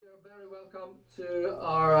Welcome to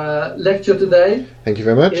our lecture today. Thank you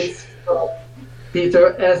very much. It's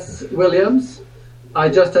Peter S. Williams. I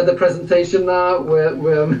just had a presentation now where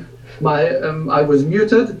I was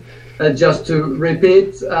muted. Just to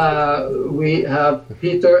repeat, we have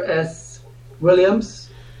Peter S. Williams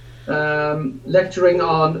lecturing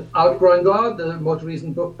on Outgrowing God, the most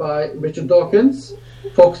recent book by Richard Dawkins,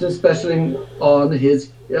 focusing especially on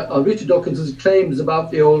Richard Dawkins' claims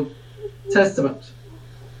about the Old Testament.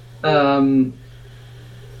 I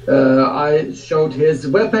showed his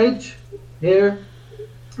webpage here,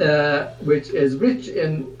 which is rich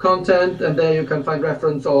in content, and there you can find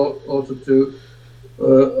reference also to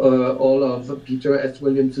all of Peter S.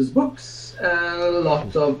 Williams's books, and a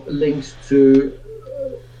lot of links to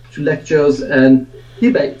lectures and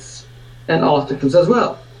debates and articles as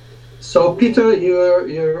well. So Peter,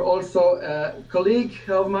 you're also a colleague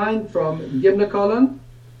of mine from Gimlekollen.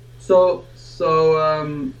 So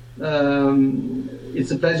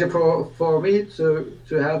it's a pleasure for me to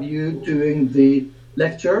have you doing the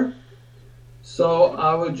lecture. So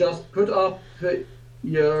I will just put up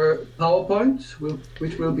your PowerPoint,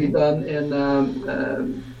 which will be done in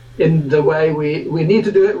the way we need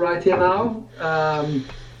to do it right here now.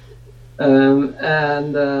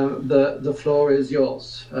 The floor is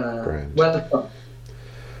yours. Welcome.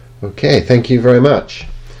 Okay, thank you very much.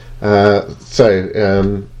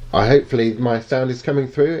 Hopefully my sound is coming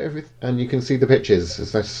through, and you can see the pictures.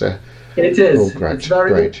 Is that? It is. Oh, great, it's very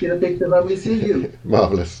great. good to see the picture when we see you.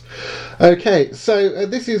 Marvellous. Okay, so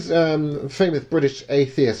this is famous British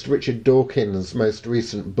atheist Richard Dawkins' most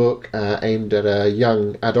recent book aimed at a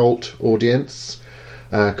young adult audience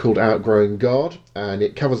called Outgrowing God, and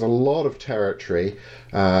it covers a lot of territory.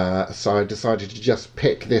 So I decided to just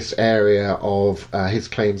pick this area of his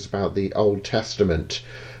claims about the Old Testament.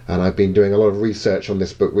 And I've been doing a lot of research on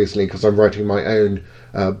this book recently because I'm writing my own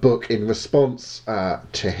book in response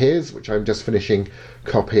to his, which I'm just finishing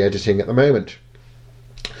copy editing at the moment.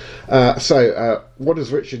 What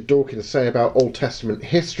does Richard Dawkins say about Old Testament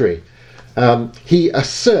history? He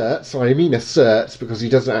asserts, I mean asserts because he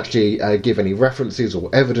doesn't actually give any references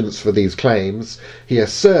or evidence for these claims, he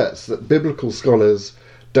asserts that biblical scholars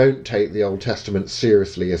don't take the Old Testament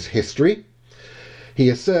seriously as history. He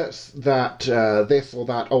asserts that this or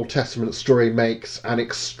that Old Testament story makes an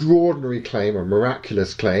extraordinary claim, a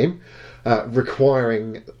miraculous claim,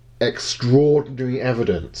 requiring extraordinary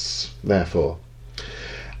evidence, therefore.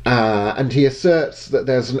 And he asserts that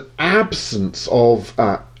there's an absence of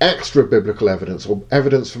extra biblical evidence or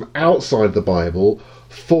evidence from outside the Bible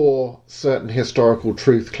for certain historical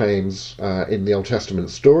truth claims in the Old Testament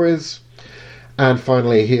stories. And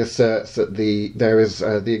finally, he asserts that there is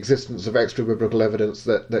the existence of extra biblical evidence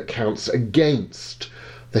that counts against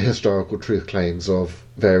the historical truth claims of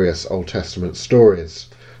various Old Testament stories.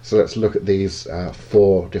 So let's look at these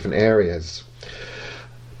four different areas.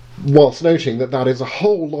 Whilst noting that is a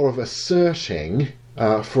whole lot of asserting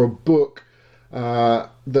for a book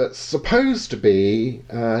that's supposed to be,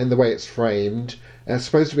 in the way it's framed,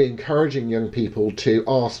 supposed to be encouraging young people to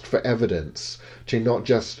ask for evidence, to not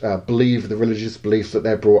just believe the religious beliefs that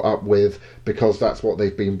they're brought up with because that's what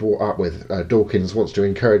they've been brought up with. Dawkins wants to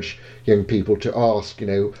encourage young people to ask,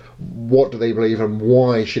 what do they believe and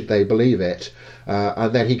why should they believe it?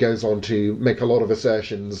 And then he goes on to make a lot of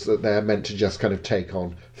assertions that they're meant to just kind of take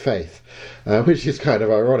on faith, which is kind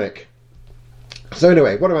of ironic. So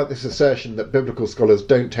anyway, what about this assertion that biblical scholars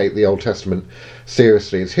don't take the Old Testament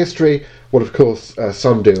seriously as history? Well, of course,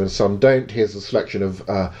 some do and some don't. Here's a selection of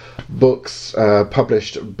books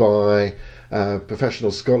published by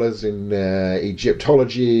professional scholars in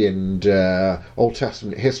Egyptology and Old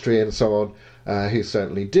Testament history and so on, who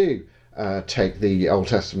certainly do take the Old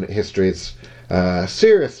Testament histories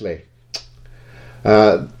seriously.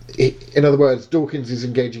 In other words, Dawkins is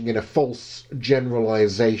engaging in a false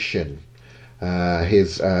generalization.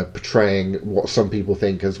 He's portraying what some people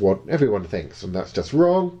think as what everyone thinks, and that's just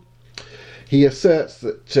wrong. He asserts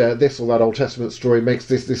that this or that Old Testament story makes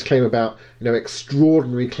this claim about,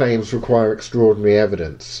 extraordinary claims require extraordinary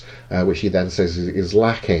evidence, which he then says is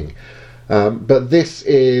lacking. But this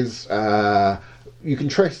is, you can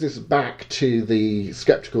trace this back to the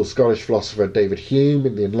skeptical Scottish philosopher David Hume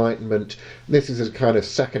in the Enlightenment. This is a kind of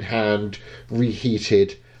second-hand,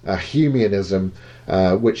 reheated Humeanism,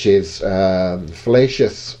 which is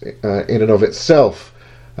fallacious in and of itself.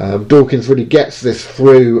 Dawkins really gets this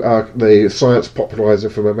through the science popularizer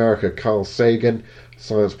from America, Carl Sagan,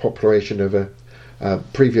 science popularization of a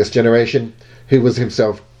previous generation, who was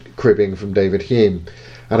himself cribbing from David Hume.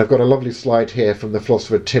 And I've got a lovely slide here from the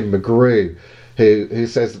philosopher Tim McGrew, who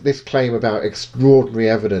says that this claim about extraordinary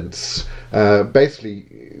evidence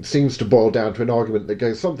basically seems to boil down to an argument that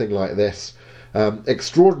goes something like this.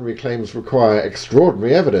 Extraordinary claims require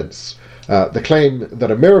extraordinary evidence. The claim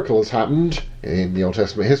that a miracle has happened in the Old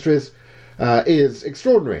Testament histories is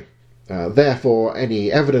extraordinary. Therefore,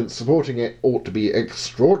 any evidence supporting it ought to be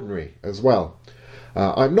extraordinary as well.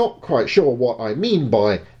 I'm not quite sure what I mean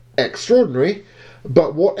by extraordinary,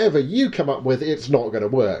 but whatever you come up with, it's not going to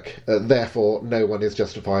work. Therefore, no one is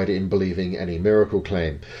justified in believing any miracle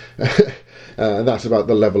claim. And that's about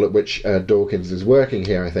the level at which Dawkins is working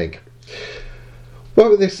here, I think.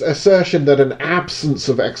 Well, this assertion that an absence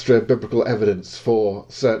of extra biblical evidence for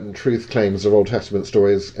certain truth claims of Old Testament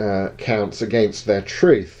stories counts against their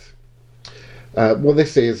truth. Well,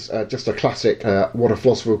 this is just a classic, what a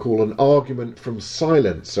philosopher would call an argument from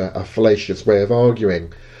silence, a fallacious way of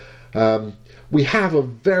arguing. We have a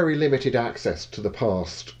very limited access to the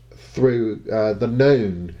past through the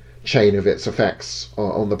known chain of its effects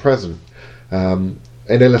on the present. An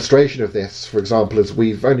illustration of this, for example, is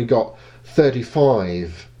we've only got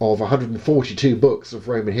 35 of 142 books of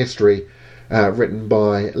Roman history written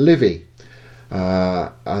by Livy.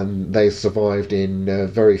 And they survived in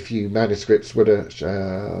very few manuscripts,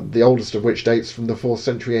 the oldest of which dates from the 4th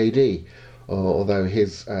century AD, although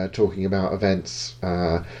he's talking about events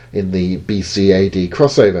in the BC AD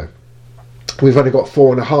crossover. We've only got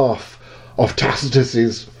 4.5 of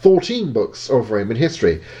Tacitus's 14 books of Roman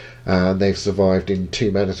history, and they've survived in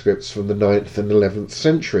 2 manuscripts from the 9th and 11th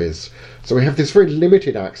centuries. So we have this very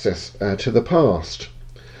limited access to the past.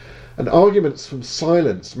 And arguments from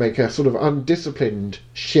silence make a sort of undisciplined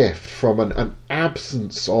shift from an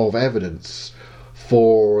absence of evidence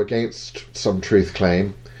for or against some truth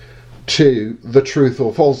claim to the truth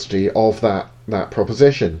or falsity of that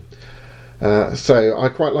proposition. So I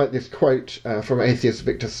quite like this quote from atheist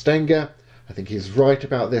Victor Stenger. I think he's right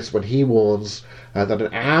about this when he warns that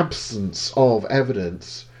an absence of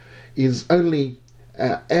evidence is only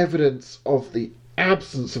evidence of the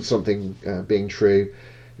absence of something being true,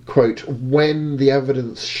 quote, when the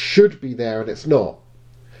evidence should be there and it's not.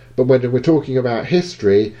 But when we're talking about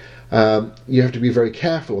history, you have to be very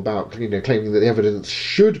careful about claiming that the evidence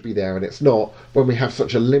should be there and it's not, when we have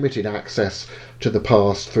such a limited access to the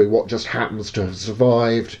past through what just happens to have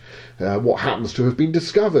survived, what happens to have been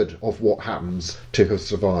discovered of what happens to have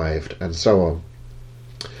survived, and so on.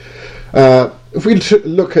 If we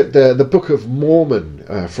look at the Book of Mormon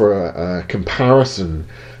for a comparison,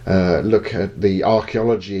 look at the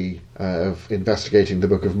archaeology of investigating the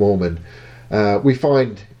Book of Mormon, we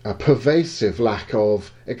find a pervasive lack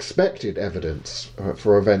of expected evidence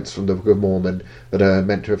for events from the Book of Mormon that are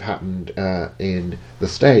meant to have happened in the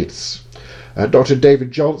States. Dr.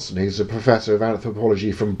 David Johnson, who's a professor of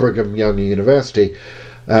anthropology from Brigham Young University,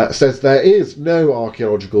 says there is no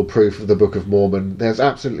archaeological proof of the Book of Mormon. There's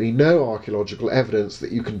absolutely no archaeological evidence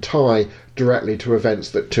that you can tie directly to events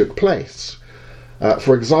that took place.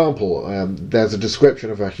 For example, there's a description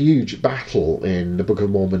of a huge battle in the Book of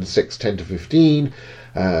Mormon 6:10-15,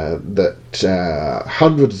 that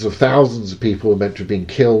hundreds of thousands of people were meant to have been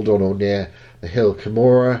killed on or near the hill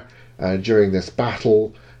Cumorah during this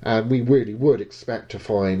battle, and we really would expect to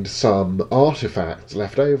find some artifacts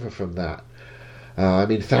left over from that.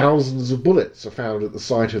 Thousands of bullets are found at the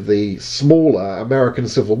site of the smaller American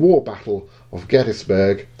Civil War battle of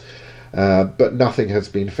Gettysburg, but nothing has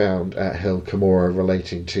been found at Hill Cumorah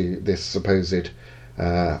relating to this supposed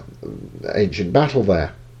ancient battle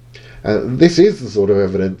there. This is the sort of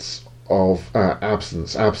evidence of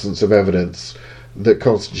absence of evidence that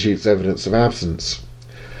constitutes evidence of absence.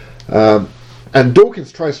 And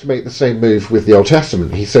Dawkins tries to make the same move with the Old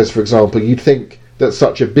Testament. He says, for example, you'd think that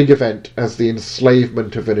such a big event as the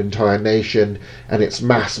enslavement of an entire nation and its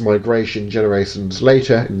mass migration generations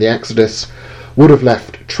later in the Exodus would have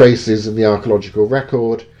left traces in the archaeological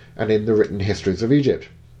record and in the written histories of Egypt.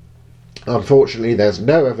 Unfortunately, there's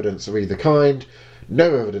no evidence of either kind,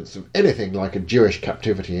 no evidence of anything like a Jewish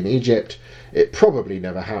captivity in Egypt. It probably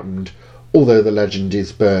never happened, although the legend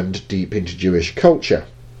is burned deep into Jewish culture.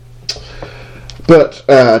 But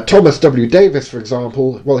Thomas W. Davis, for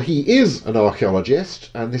example, well, he is an archaeologist,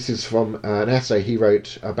 and this is from an essay he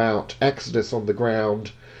wrote about Exodus on the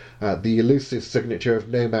ground, the elusive signature of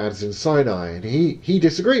nomads in Sinai, and he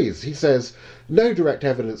disagrees. He says no direct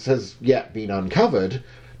evidence has yet been uncovered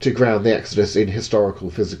to ground the Exodus in historical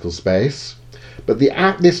physical space, but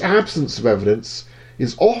this absence of evidence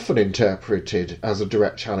is often interpreted as a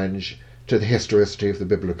direct challenge to the historicity of the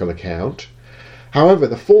biblical account. However,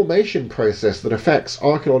 the formation process that affects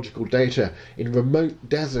archaeological data in remote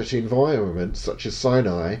desert environments such as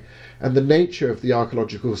Sinai, and the nature of the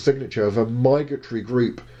archaeological signature of a migratory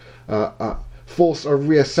group force a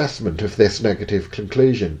reassessment of this negative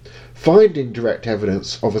conclusion. Finding direct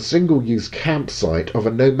evidence of a single-use campsite of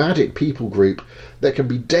a nomadic people group that can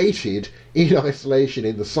be dated in isolation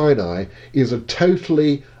in the Sinai is a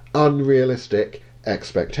totally unrealistic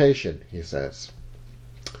expectation, he says.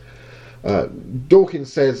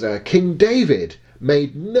 Dawkins says King David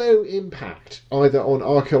made no impact either on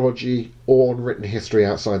archaeology or on written history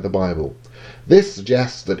outside the Bible. This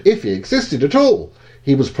suggests that if he existed at all,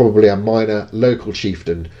 he was probably a minor local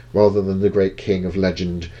chieftain rather than the great king of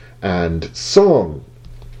legend and song.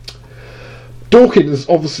 Dawkins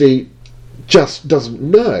obviously just doesn't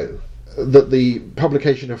know that the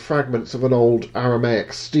publication of fragments of an old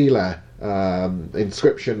Aramaic stela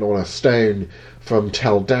inscription on a stone from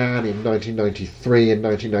Tel Dan in 1993 and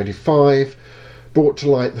 1995 brought to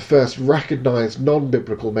light the first recognised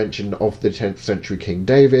non-biblical mention of the 10th century King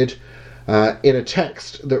David in a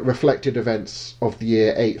text that reflected events of the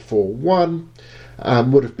year 841,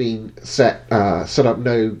 would have been set up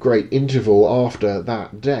no great interval after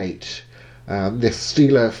that date. This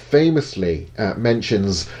stela famously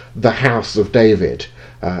mentions the House of David,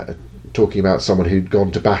 talking about someone who'd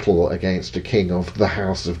gone to battle against a king of the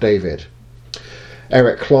House of David.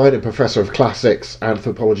 Eric Klein, a professor of classics,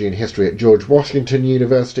 anthropology and history at George Washington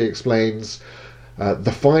University, explains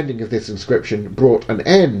the finding of this inscription brought an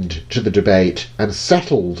end to the debate and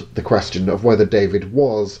settled the question of whether David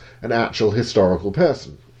was an actual historical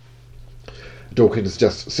person. Dawkins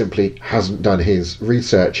just simply hasn't done his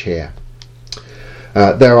research here.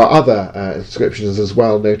 There are other inscriptions as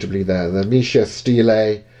well, notably the Mesha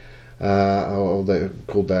stele, or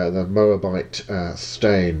called the Moabite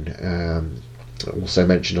stone, also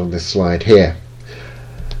mentioned on this slide here.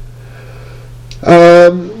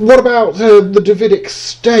 What about the Davidic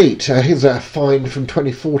state? Here's a find from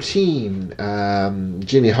 2014.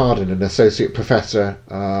 Jimmy Harden, an associate professor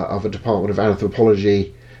of a Department of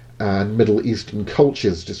Anthropology and Middle Eastern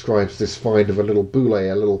Cultures, describes this find of a little boule,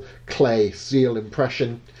 a little clay seal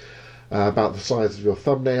impression, about the size of your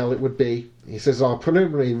thumbnail it would be. He says our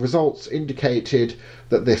preliminary results indicated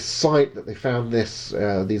that this site that they found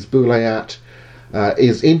these boule at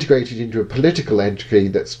is integrated into a political entity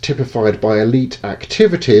that's typified by elite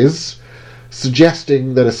activities,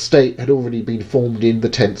 suggesting that a state had already been formed in the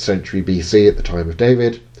 10th century BC at the time of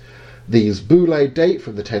David. These boule date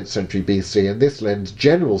from the 10th century BC, and this lends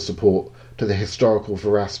general support to the historical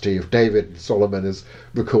veracity of David and Solomon as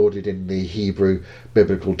recorded in the Hebrew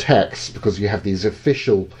biblical texts, because you have these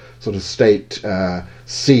official sort of state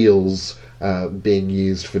seals being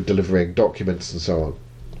used for delivering documents and so on.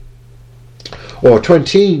 Or a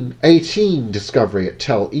 2018 discovery at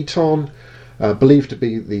Tel Eton, believed to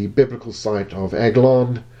be the biblical site of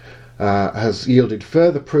Eglon, has yielded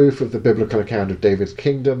further proof of the biblical account of David's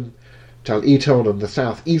kingdom. Tel Eton, on the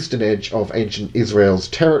southeastern edge of ancient Israel's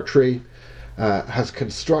territory, has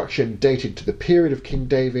construction dated to the period of King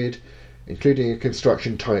David, including a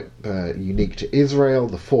construction type unique to Israel,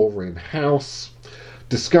 the four-room house.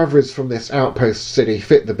 Discoveries from this outpost city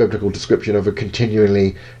fit the biblical description of a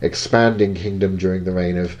continually expanding kingdom during the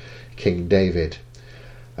reign of King David.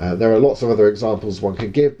 There are lots of other examples one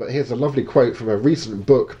could give, but here's a lovely quote from a recent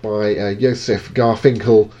book by Yosef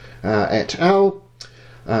Garfinkel et al.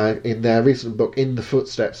 In their recent book, In the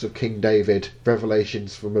Footsteps of King David,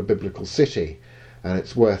 Revelations from a Biblical City. And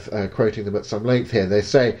it's worth quoting them at some length here. They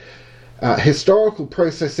say, historical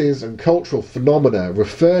processes and cultural phenomena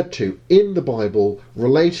referred to in the Bible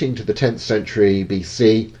relating to the 10th century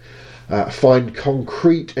BC find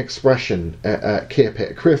concrete expression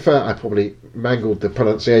Kirpit Krifa, I probably mangled the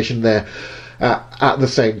pronunciation there, at the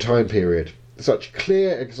same time period. Such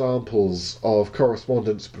clear examples of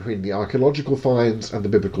correspondence between the archaeological finds and the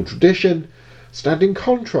biblical tradition stand in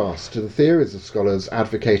contrast to the theories of scholars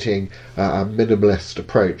advocating a minimalist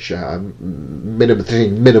approach,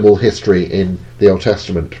 minimal history in the Old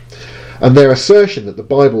Testament, and their assertion that the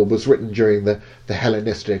Bible was written during the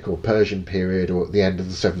Hellenistic or Persian period or at the end of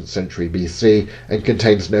the 7th century BC and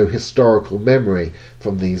contains no historical memory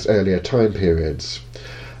from these earlier time periods,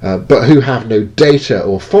 but who have no data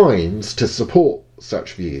or finds to support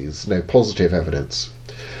such views, no positive evidence.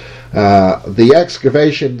 The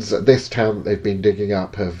excavations at this town that they've been digging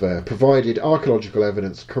up have provided archaeological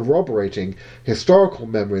evidence corroborating historical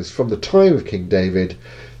memories from the time of King David.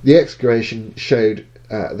 The excavation showed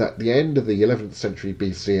that at the end of the 11th century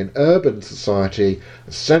BC, an urban society,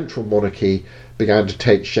 a central monarchy, began to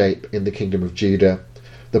take shape in the Kingdom of Judah.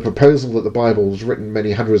 the proposal that the Bible was written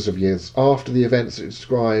many hundreds of years after the events it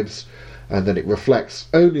describes, and that it reflects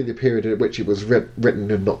only the period at which it was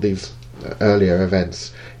written and not these earlier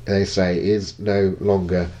events, they say, is no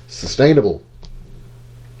longer sustainable.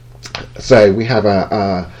 So we have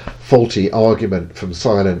a faulty argument from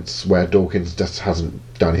silence where Dawkins just hasn't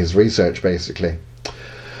done his research, basically.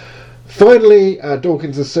 Finally,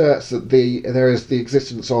 Dawkins asserts that there is the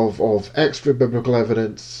existence of extra-biblical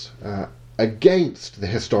evidence against the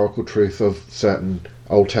historical truth of certain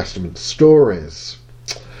Old Testament stories.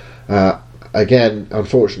 Again,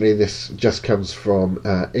 unfortunately, this just comes from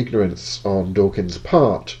ignorance on Dawkins'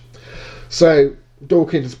 part. So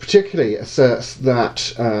Dawkins particularly asserts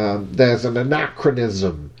that there's an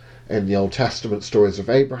anachronism in the Old Testament stories of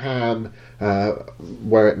Abraham,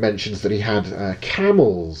 where it mentions that he had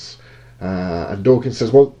camels. And Dawkins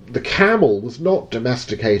says, well, the camel was not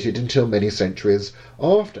domesticated until many centuries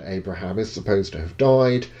after Abraham is supposed to have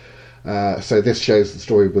died. So this shows the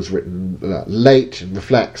story was written late and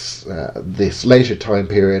reflects this later time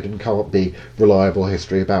period and can't be reliable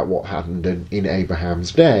history about what happened in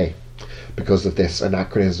Abraham's day, because of this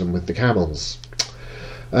anachronism with the camels.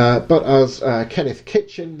 But as Kenneth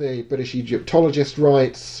Kitchen, the British Egyptologist,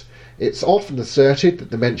 writes, it's often asserted that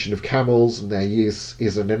the mention of camels and their use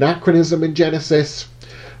is an anachronism in Genesis.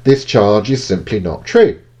 This charge is simply not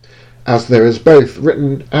true, as there is both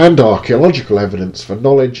written and archaeological evidence for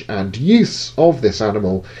knowledge and use of this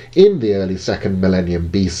animal in the early 2nd millennium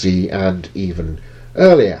BC and even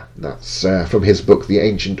earlier. That's from his book The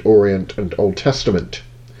Ancient Orient and Old Testament.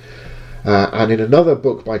 And in another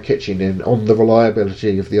book by Kitchen on the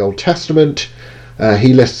reliability of the Old Testament,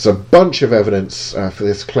 he lists a bunch of evidence for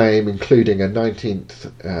this claim, including a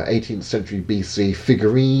 18th century BC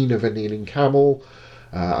figurine of a kneeling camel,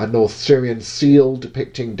 a North Syrian seal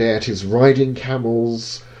depicting deities riding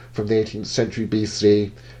camels from the 18th century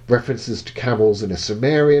BC, references to camels in a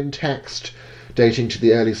Sumerian text dating to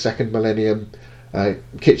the early 2nd millennium.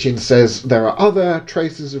 Kitchen says there are other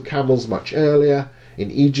traces of camels much earlier, in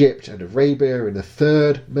Egypt and Arabia in the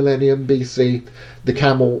 3rd millennium BC. The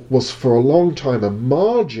camel was for a long time a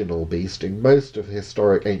marginal beast in most of the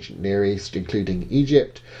historic ancient Near East, including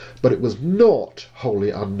Egypt, but it was not wholly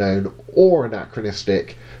unknown or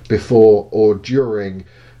anachronistic before or during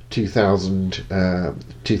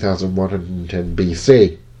 2110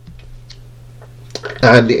 BC.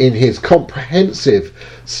 And in his comprehensive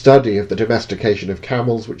study of the domestication of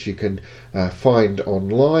camels, which you can find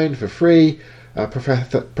online for free,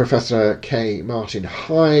 Professor K. Martin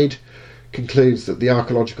Hyde concludes that the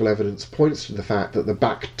archaeological evidence points to the fact that the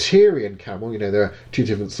Bactrian camel, there are two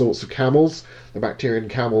different sorts of camels, the Bactrian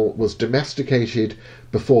camel was domesticated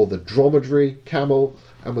before the dromedary camel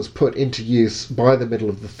and was put into use by the middle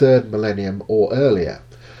of the 3rd millennium or earlier.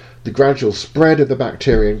 The gradual spread of the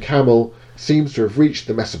Bactrian camel seems to have reached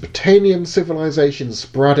the Mesopotamian civilization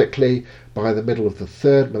sporadically by the middle of the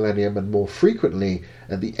 3rd millennium and more frequently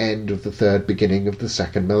at the end of the 3rd, beginning of the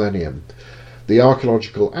 2nd millennium. The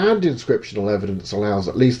archaeological and inscriptional evidence allows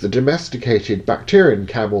at least the domesticated Bactrian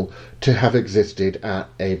camel to have existed at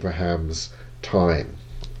Abraham's time.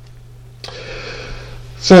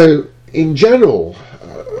 So, in general,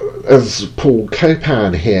 as Paul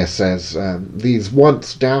Copan here says, these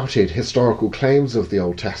once doubted historical claims of the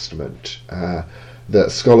Old Testament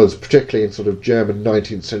that scholars, particularly in sort of German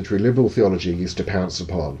 19th century liberal theology, used to pounce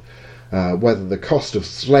upon, whether the cost of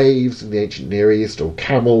slaves in the ancient Near East or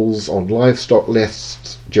camels on livestock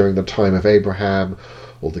lists during the time of Abraham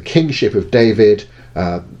or the kingship of David.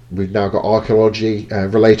 We've now got archaeology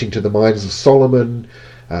relating to the mines of Solomon,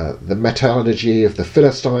 the metallurgy of the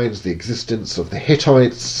Philistines, the existence of the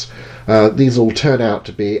Hittites. These all turn out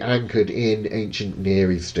to be anchored in ancient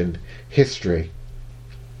Near Eastern history.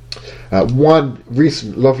 One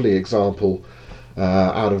recent lovely example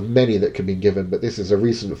out of many that can be given, but this is a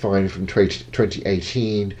recent find from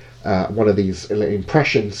 2018, one of these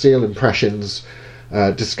seal impressions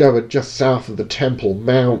discovered just south of the Temple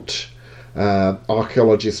Mount.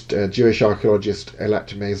 Jewish archaeologist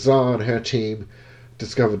Elat Mezar and her team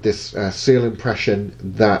discovered this seal impression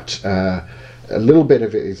that a little bit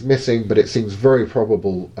of it is missing, but it seems very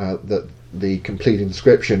probable that the complete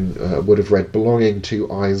inscription would have read belonging to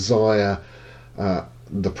Isaiah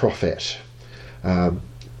the prophet.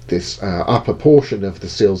 This upper portion of the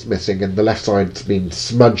seal's missing, and the left side's been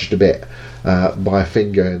smudged a bit by a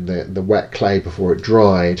finger in the wet clay before it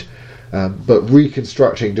dried. But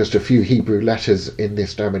reconstructing just a few Hebrew letters in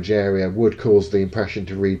this damaged area would cause the impression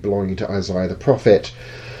to read belonging to Isaiah the prophet,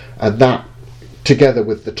 and that together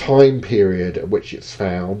with the time period at which it's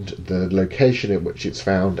found, the location at which it's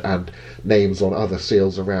found, and names on other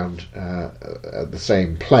seals around the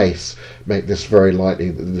same place, make this very likely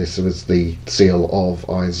that this was the seal of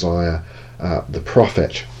Isaiah the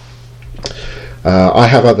prophet. I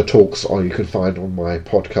have other talks you can find on my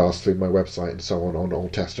podcast through my website and so on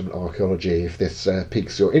Old Testament archaeology if this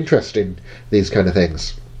piques your interest in these kind of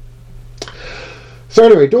things. So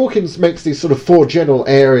anyway, Dawkins makes these sort of 4 general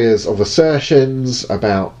areas of assertions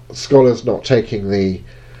about scholars not taking the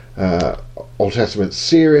Old Testament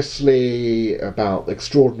seriously, about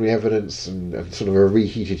extraordinary evidence and sort of a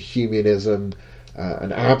reheated humanism,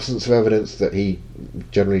 an absence of evidence that he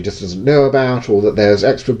generally just doesn't know about, or that there's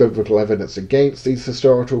extra biblical evidence against these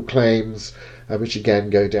historical claims, which again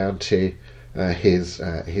go down to his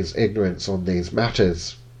ignorance on these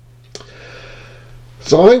matters.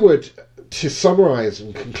 So I would, to summarise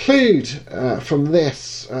and conclude from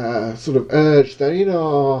this, sort of urge that in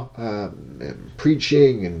our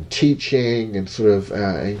preaching and teaching and sort of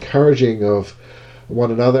encouraging of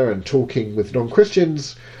one another and talking with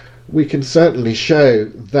non-Christians, we can certainly show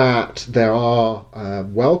that there are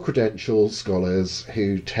well-credentialed scholars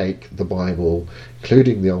who take the Bible,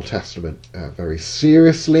 including the Old Testament, very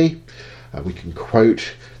seriously. We can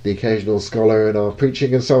quote the occasional scholar in our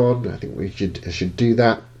preaching and so on. I think we should do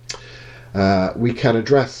that. We can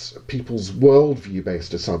address people's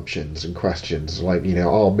worldview-based assumptions and questions like,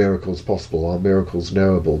 are miracles possible? Are miracles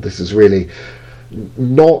knowable? This is really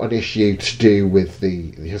not an issue to do with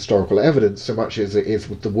the historical evidence so much as it is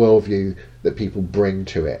with the worldview that people bring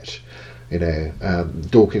to it.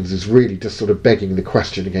 Dawkins is really just sort of begging the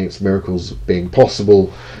question against miracles being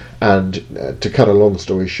possible, and to cut a long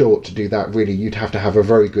story short, to do that really you'd have to have a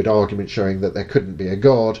very good argument showing that there couldn't be a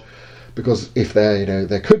God, because if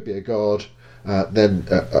there could be a God, then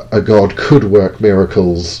a God could work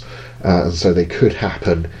miracles, and so they could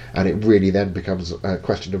happen, and it really then becomes a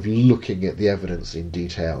question of looking at the evidence in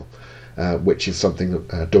detail, which is something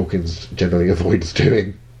that Dawkins generally avoids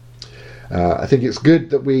doing. I think it's good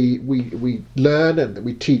that we learn and that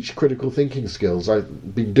we teach critical thinking skills.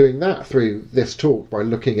 I've been doing that through this talk by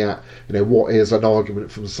looking at what is an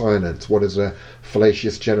argument from silence, what is a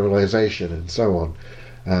fallacious generalization, and so on.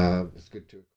 It's good to